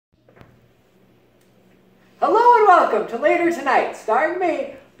Hello and welcome to Later Tonight, starring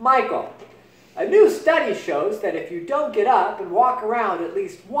me, Michael. A new study shows that if you don't get up and walk around at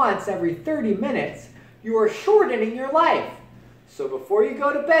least once every 30 minutes, you are shortening your life. So before you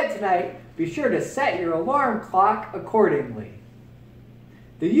go to bed tonight, be sure to set your alarm clock accordingly.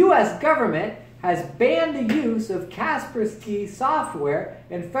 The U.S. government has banned the use of Kaspersky software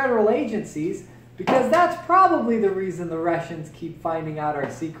in federal agencies because that's probably the reason the Russians keep finding out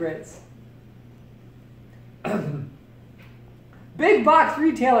our secrets. Big box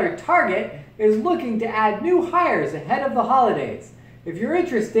retailer Target is looking to add new hires ahead of the holidays. If you're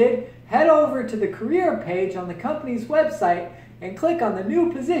interested, head over to the career page on the company's website and click on the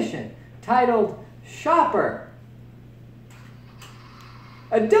new position titled Shopper.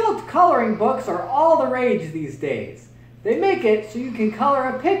 Adult coloring books are all the rage these days. They make it so you can color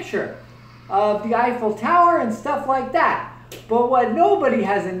a picture of the Eiffel Tower and stuff like that. But what nobody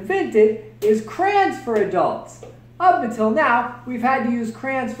has invented is crayons for adults. Up until now, we've had to use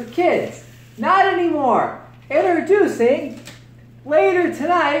crayons for kids. Not anymore. Introducing Later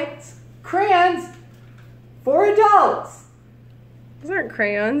Tonight's Crayons for Adults. Those aren't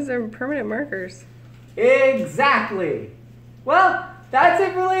crayons, they're permanent markers. Exactly. Well, that's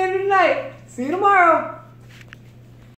it for Later Tonight. See you tomorrow.